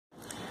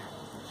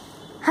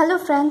Hello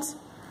friends,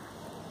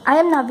 I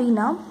am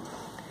Navina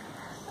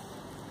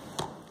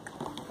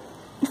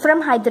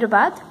from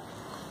Hyderabad.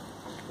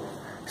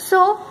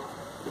 So,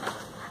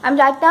 I'm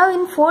right now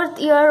in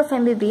 4th year of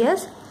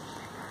MBBS.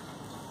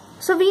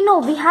 So we know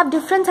we have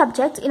different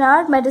subjects in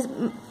our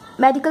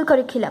medical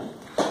curriculum.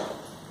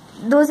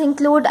 Those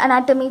include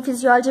anatomy,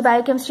 physiology,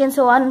 biochemistry and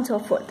so on and so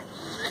forth.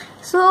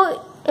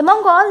 So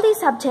among all these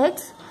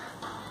subjects,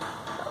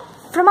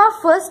 from our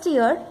first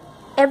year,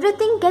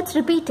 everything gets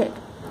repeated.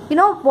 You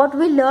know, what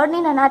we learn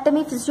in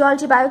anatomy,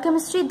 physiology,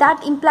 biochemistry,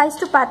 that implies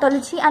to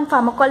pathology and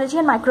pharmacology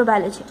and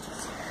microbiology.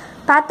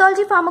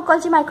 Pathology,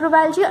 pharmacology,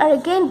 microbiology are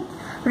again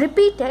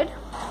repeated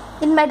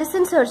in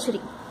medicine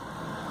surgery.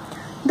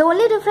 The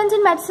only difference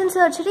in medicine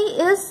surgery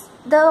is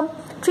the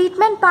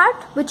treatment part,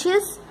 which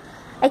is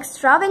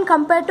extra when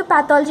compared to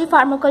pathology,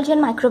 pharmacology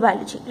and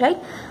microbiology, right?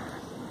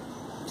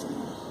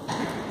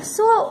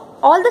 So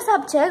all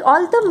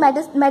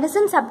the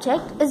medicine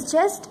subject is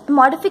just a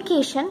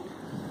modification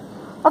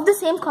of the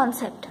same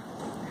concept.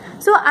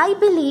 So I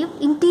believe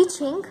in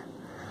teaching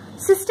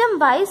system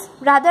wise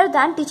rather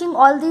than teaching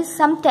all these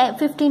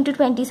 15 to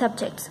 20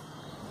 subjects.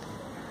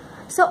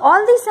 So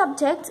all these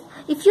subjects,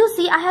 if you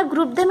see, I have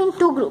grouped them in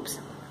two groups: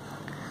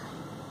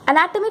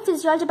 anatomy,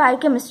 physiology,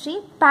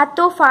 biochemistry,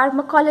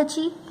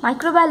 pathopharmacology,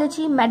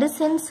 microbiology,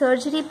 medicine,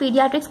 surgery,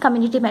 pediatrics,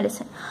 community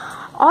medicine.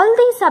 All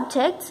these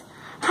subjects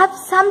have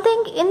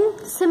something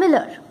in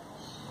similar.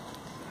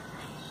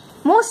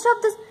 Most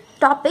of the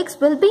topics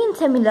will be in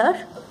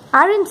similar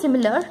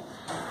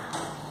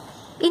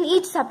in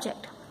each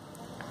subject.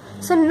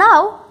 So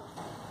now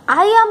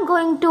I am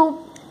going to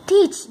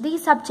teach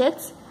these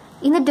subjects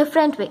in a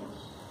different way.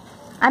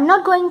 I'm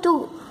not going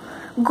to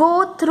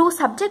go through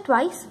subject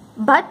wise,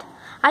 but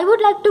I would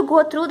like to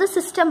go through the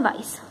system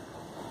wise.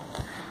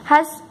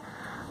 Has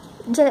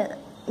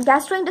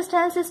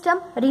gastrointestinal system,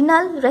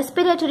 renal,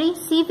 respiratory,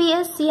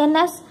 CVS,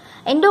 CNS,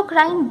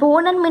 endocrine,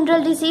 bone and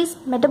mineral disease,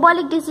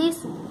 metabolic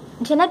disease,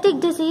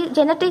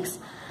 genetics,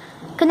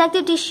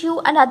 connective tissue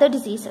and other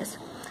diseases.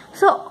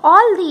 So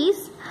all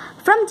these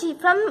from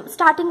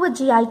starting with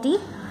GIT,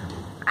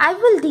 I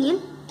will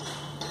deal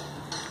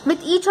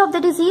with each of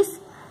the disease,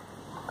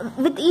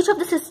 with each of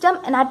the system,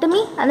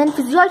 anatomy and then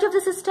physiology of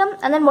the system,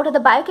 and then what are the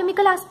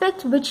biochemical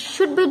aspects which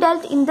should be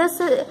dealt in this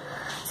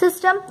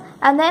system,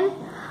 and then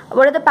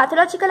what are the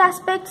pathological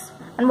aspects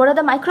and what are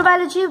the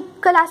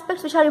microbiological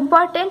aspects which are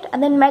important,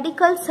 and then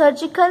medical,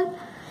 surgical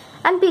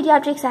and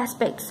pediatrics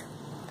aspects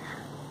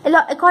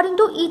according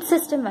to each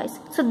system wise.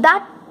 So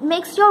that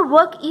makes your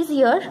work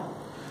easier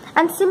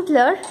and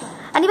simpler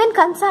and even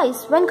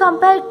concise when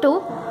compared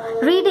to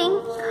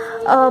reading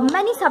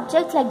many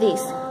subjects like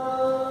this.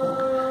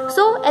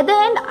 So at the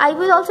end, I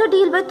will also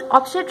deal with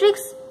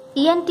obstetrics,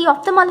 ENT,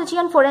 ophthalmology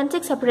and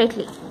forensics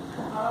separately,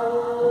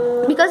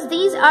 because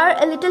these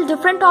are a little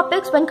different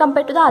topics when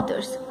compared to the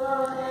others.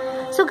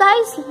 So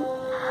guys,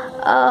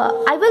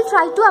 I will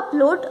try to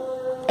upload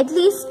at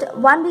least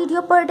one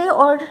video per day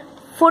or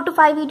 4 to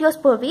 5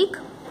 videos per week.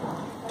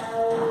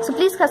 So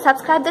please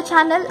subscribe the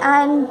channel,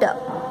 and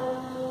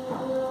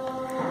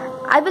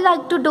I will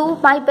like to do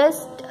my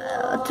best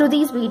through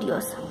these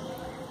videos.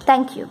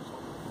 Thank you.